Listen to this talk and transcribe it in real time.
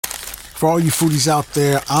For all you foodies out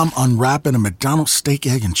there, I'm unwrapping a McDonald's steak,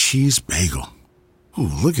 egg, and cheese bagel. Ooh,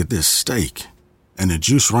 look at this steak. And the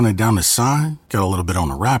juice running down the side. Got a little bit on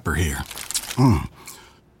the wrapper here. And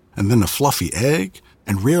then the fluffy egg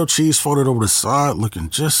and real cheese folded over the side, looking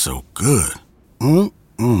just so good.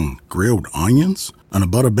 Grilled onions and a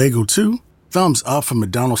butter bagel too. Thumbs up for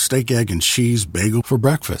McDonald's steak, egg, and cheese bagel for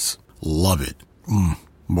breakfast. Love it.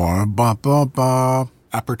 Ba-ba-ba-ba.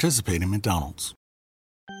 I participate in McDonald's.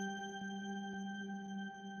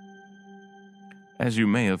 As you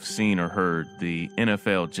may have seen or heard, the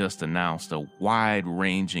NFL just announced a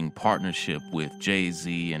wide-ranging partnership with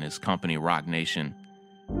Jay-Z and his company Roc Nation,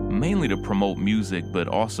 mainly to promote music, but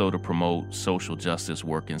also to promote social justice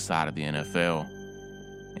work inside of the NFL.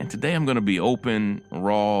 And today I'm going to be open,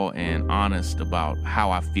 raw, and honest about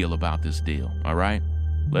how I feel about this deal, all right?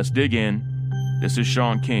 Let's dig in. This is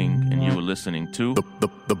Sean King, and you are listening to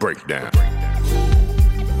The Breakdown.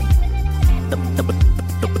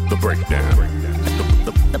 The Breakdown.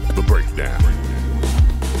 The Breakdown.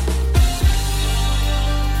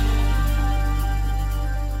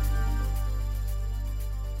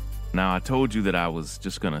 Now, I told you that I was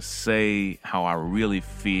just going to say how I really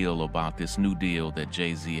feel about this new deal that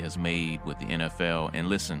Jay-Z has made with the NFL. And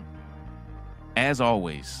listen, as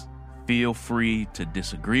always, feel free to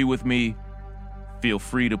disagree with me. Feel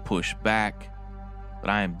free to push back. But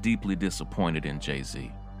I am deeply disappointed in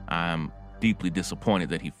Jay-Z. I'm deeply disappointed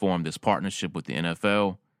that he formed this partnership with the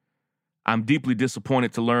NFL. I'm deeply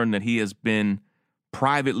disappointed to learn that he has been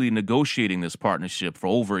privately negotiating this partnership for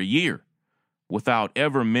over a year without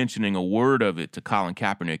ever mentioning a word of it to Colin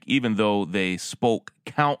Kaepernick, even though they spoke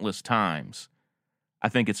countless times. I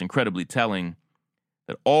think it's incredibly telling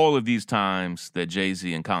that all of these times that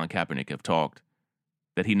Jay-Z and Colin Kaepernick have talked,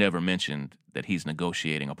 that he never mentioned that he's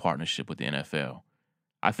negotiating a partnership with the NFL.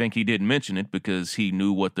 I think he didn't mention it because he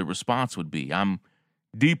knew what the response would be. I'm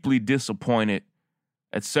deeply disappointed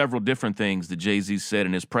at several different things that Jay-Z said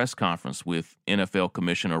in his press conference with NFL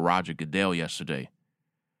Commissioner Roger Goodell yesterday.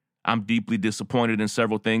 I'm deeply disappointed in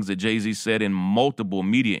several things that Jay-Z said in multiple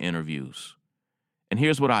media interviews. And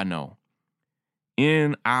here's what I know.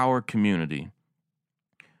 In our community,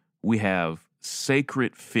 we have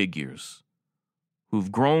sacred figures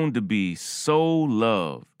who've grown to be so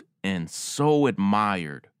loved and so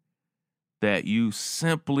admired that you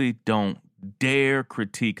simply don't dare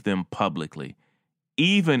critique them publicly,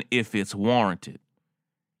 even if it's warranted.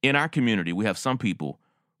 In our community, we have some people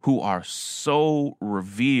who are so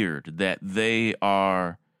revered that they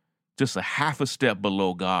are just a half a step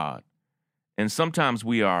below God. And sometimes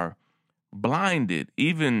we are blinded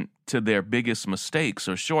even to their biggest mistakes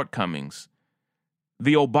or shortcomings.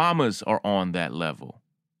 The Obamas are on that level.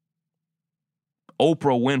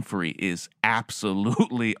 Oprah Winfrey is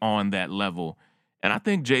absolutely on that level. And I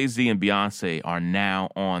think Jay-Z and Beyonce are now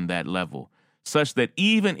on that level, such that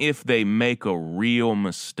even if they make a real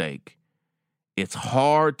mistake, it's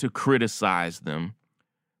hard to criticize them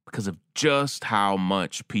because of just how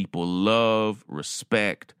much people love,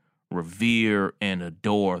 respect, revere, and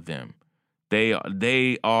adore them.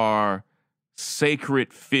 They are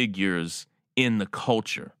sacred figures in the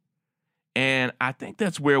culture. And I think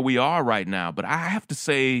that's where we are right now. But I have to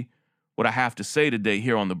say what I have to say today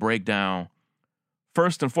here on The Breakdown.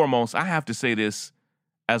 First and foremost, I have to say this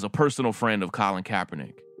as a personal friend of Colin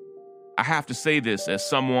Kaepernick. I have to say this as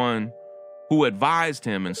someone who advised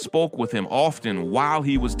him and spoke with him often while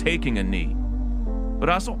he was taking a knee. But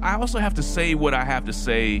I also have to say what I have to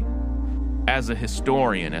say as a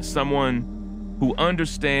historian, as someone who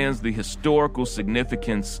understands the historical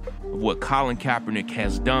significance of what Colin Kaepernick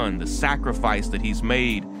has done, the sacrifice that he's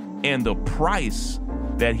made, and the price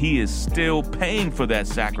that he is still paying for that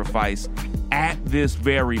sacrifice at this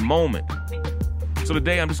very moment. So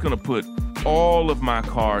today I'm just going to put all of my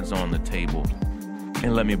cards on the table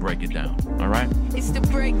and let me break it down, all right? It's the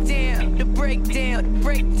breakdown, the breakdown, the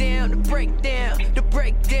breakdown, the breakdown, the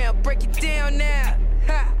breakdown, break it down now.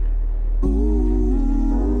 Ha!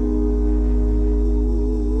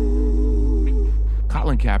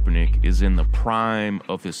 Colin Kaepernick is in the prime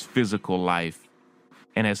of his physical life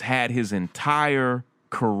and has had his entire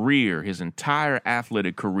career, his entire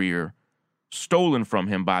athletic career, stolen from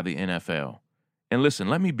him by the NFL. And listen,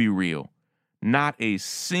 let me be real. Not a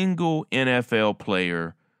single NFL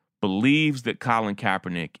player believes that Colin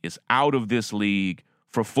Kaepernick is out of this league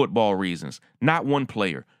for football reasons. Not one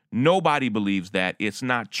player. Nobody believes that. It's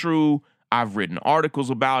not true. I've written articles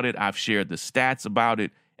about it. I've shared the stats about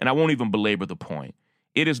it, and I won't even belabor the point.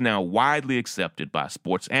 It is now widely accepted by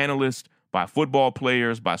sports analysts, by football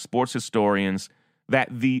players, by sports historians, that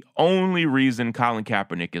the only reason Colin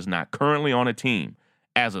Kaepernick is not currently on a team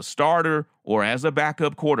as a starter or as a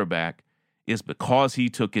backup quarterback is because he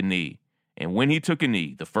took a knee. And when he took a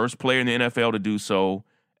knee, the first player in the NFL to do so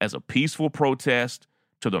as a peaceful protest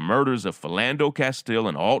to the murders of Philando Castile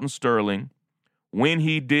and Alton Sterling, when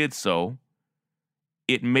he did so,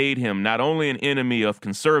 it made him not only an enemy of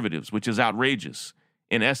conservatives, which is outrageous,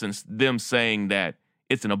 in essence, them saying that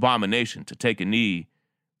it's an abomination to take a knee,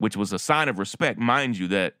 which was a sign of respect, mind you,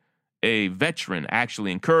 that a veteran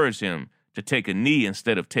actually encouraged him to take a knee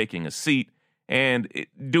instead of taking a seat, and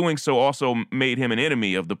doing so also made him an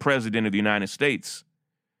enemy of the President of the United States.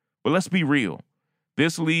 But let's be real.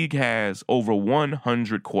 This league has over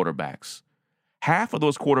 100 quarterbacks. Half of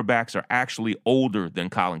those quarterbacks are actually older than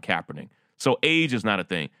Colin Kaepernick, so age is not a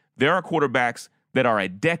thing. There are quarterbacks that are a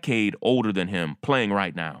decade older than him playing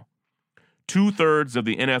right now. 2/3 of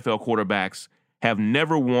the NFL quarterbacks have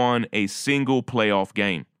never won a single playoff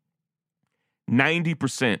game.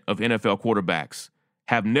 90% of NFL quarterbacks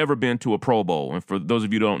have never been to a Pro Bowl. And for those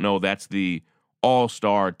of you who don't know, that's the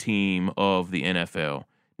all-star team of the NFL.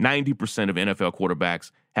 90% of NFL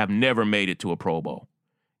quarterbacks have never made it to a Pro Bowl.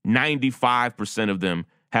 95% of them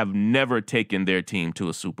have never taken their team to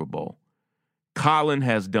a Super Bowl. Colin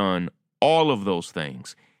has done all of those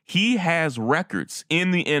things. He has records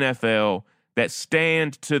in the NFL that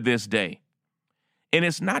stand to this day. And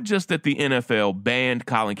it's not just that the NFL banned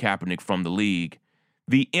Colin Kaepernick from the league.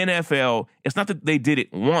 The NFL, it's not that they did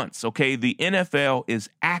it once, okay? The NFL is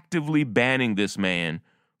actively banning this man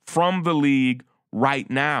from the league right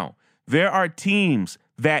now. There are teams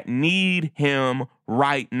that need him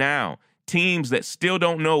right now. Teams that still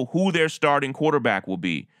don't know who their starting quarterback will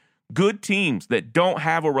be. Good teams that don't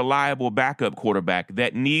have a reliable backup quarterback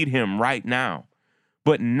that need him right now.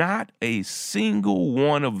 But not a single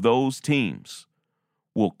one of those teams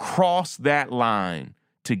will cross that line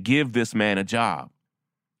to give this man a job.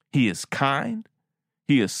 He is kind.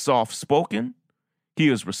 He is soft-spoken. He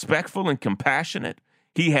is respectful and compassionate.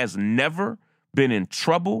 He has never been in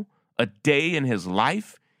trouble a day in his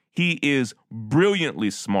life. He is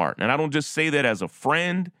brilliantly smart. And I don't just say that as a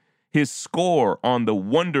friend. His score on the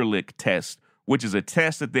Wonderlic test, which is a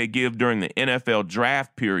test that they give during the NFL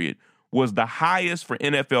draft period, was the highest for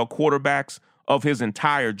NFL quarterbacks of his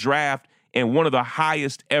entire draft and one of the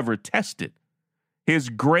highest ever tested. His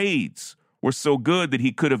grades were so good that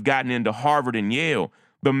he could have gotten into Harvard and Yale.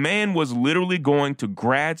 The man was literally going to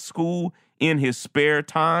grad school in his spare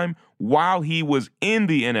time while he was in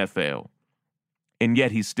the NFL, and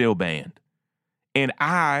yet he's still banned. And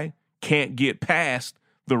I can't get past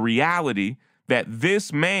the reality that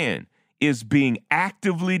this man is being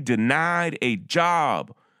actively denied a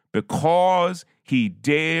job because he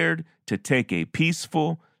dared to take a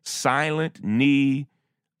peaceful, silent knee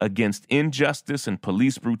against injustice and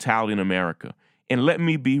police brutality in America. And let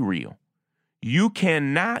me be real. You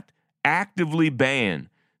cannot actively ban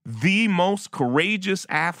the most courageous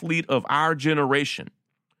athlete of our generation.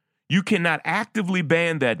 You cannot actively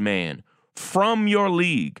ban that man from your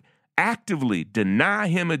league, actively deny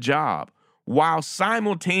him a job while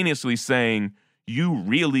simultaneously saying you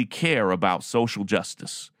really care about social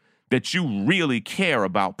justice, that you really care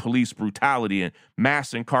about police brutality and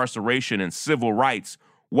mass incarceration and civil rights,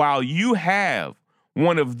 while you have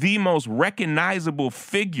one of the most recognizable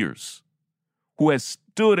figures who has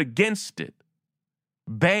stood against it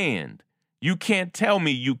banned. You can't tell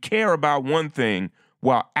me you care about one thing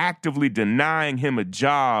while actively denying him a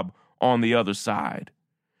job on the other side.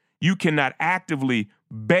 You cannot actively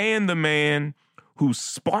ban the man who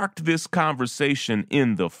sparked this conversation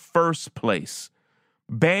in the first place.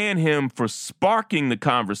 Ban him for sparking the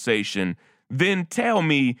conversation, then tell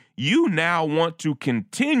me you now want to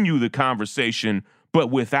continue the conversation but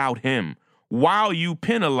without him, while you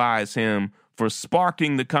penalize him for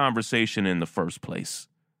sparking the conversation in the first place.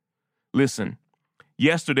 Listen,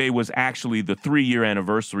 yesterday was actually the 3-year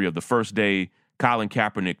anniversary of the first day Colin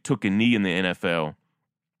Kaepernick took a knee in the NFL.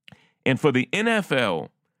 And for the NFL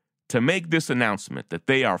to make this announcement that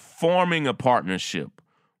they are forming a partnership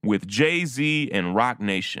with Jay-Z and Roc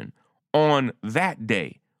Nation on that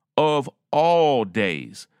day of all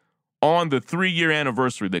days, on the 3-year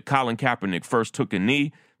anniversary that Colin Kaepernick first took a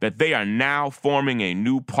knee, that they are now forming a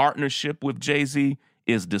new partnership with Jay-Z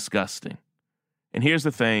is disgusting. And here's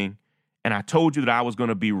the thing, and I told you that I was going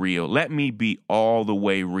to be real. Let me be all the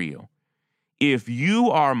way real. If you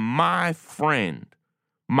are my friend,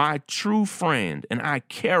 my true friend, and I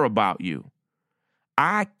care about you,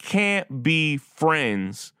 I can't be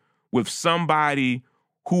friends with somebody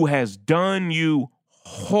who has done you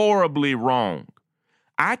horribly wrong.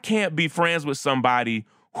 I can't be friends with somebody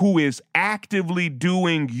who is actively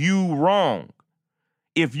doing you wrong.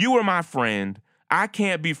 If you were my friend, I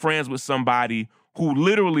can't be friends with somebody who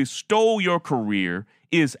literally stole your career,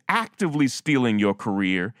 is actively stealing your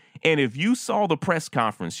career. And if you saw the press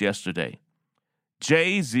conference yesterday,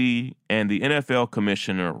 Jay-Z and the NFL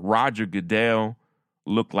commissioner, Roger Goodell,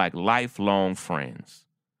 look like lifelong friends.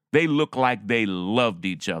 They look like they loved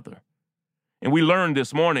each other. And we learned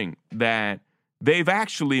this morning that they've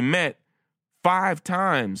actually met 5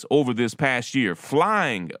 times over this past year,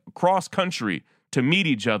 flying across country to meet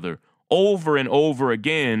each other over and over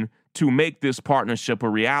again to make this partnership a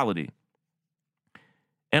reality.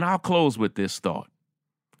 And I'll close with this thought.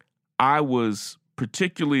 I was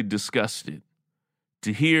particularly disgusted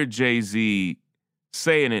to hear Jay-Z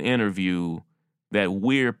say in an interview that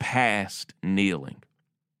we're past kneeling.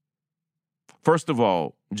 First of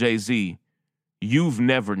all, Jay-Z, you've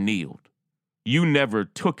never kneeled. You never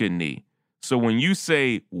took a knee. So when you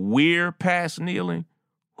say we're past kneeling,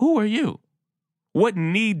 who are you? What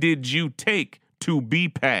knee did you take to be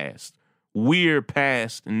past? We're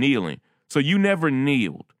past kneeling. So you never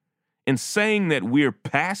kneeled. And saying that we're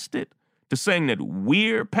past it, to saying that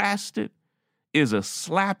we're past it, is a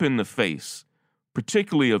slap in the face,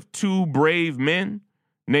 particularly of 2 brave men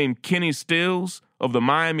named Kenny Stills of the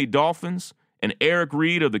Miami Dolphins and Eric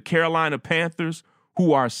Reid of the Carolina Panthers,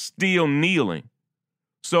 who are still kneeling.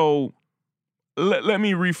 So let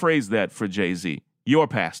me rephrase that for Jay-Z. You're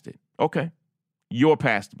past it. Okay. You're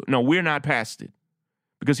past it. No, we're not past it.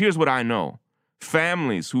 Because here's what I know.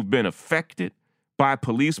 Families who've been affected by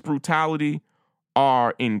police brutality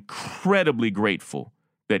are incredibly grateful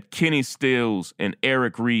that Kenny Stills and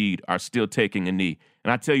Eric Reid are still taking a knee.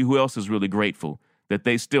 And I tell you who else is really grateful, that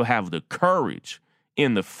they still have the courage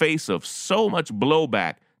in the face of so much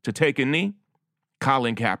blowback to take a knee.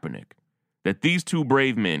 Colin Kaepernick. That these 2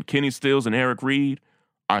 brave men, Kenny Stills and Eric Reid,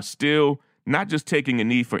 are still not just taking a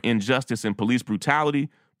knee for injustice and police brutality,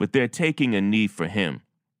 but they're taking a knee for him.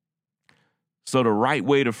 So the right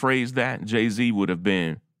way to phrase that, Jay-Z, would have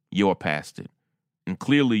been, you're past it. And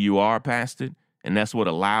clearly you are past it, and that's what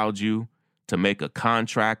allowed you to make a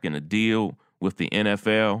contract and a deal with the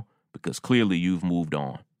NFL, because clearly you've moved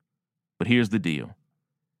on. But here's the deal.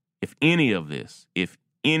 If any of this, if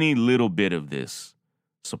any little bit of this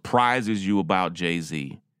surprises you about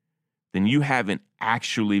Jay-Z, then you haven't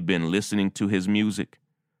actually been listening to his music,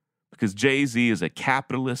 because Jay-Z is a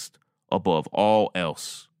capitalist above all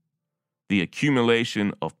else. The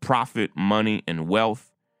accumulation of profit, money, and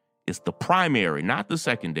wealth is the primary, not the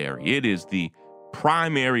secondary. It is the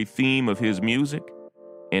primary theme of his music,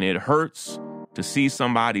 and it hurts to see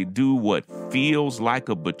somebody do what feels like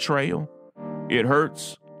a betrayal. It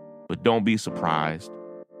hurts, but don't be surprised.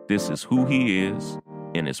 This is who he is,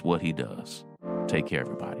 and it's what he does. Take care,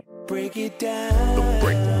 everybody. Break it down. The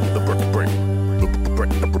break down. The break down. The break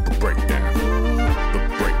down. The break down.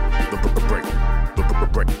 The break down.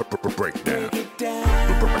 The break down. The break down.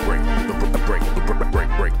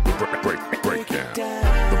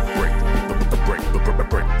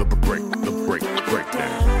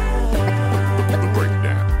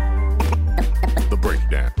 The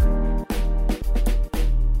breakdown.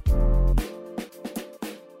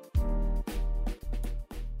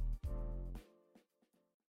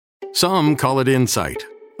 Some call it insight.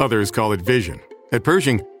 Others call it vision. At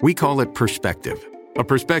Pershing, we call it perspective. A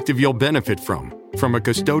perspective you'll benefit from a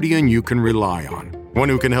custodian you can rely on. One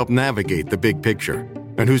who can help navigate the big picture,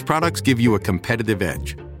 and whose products give you a competitive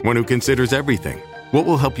edge. One who considers everything. What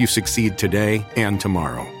will help you succeed today and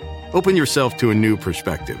tomorrow? Open yourself to a new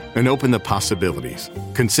perspective and open the possibilities.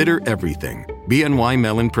 Consider everything. BNY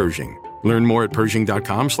Mellon Pershing. Learn more at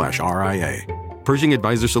Pershing.com/RIA. Pershing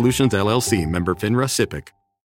Advisor Solutions, LLC, member FINRA SIPC.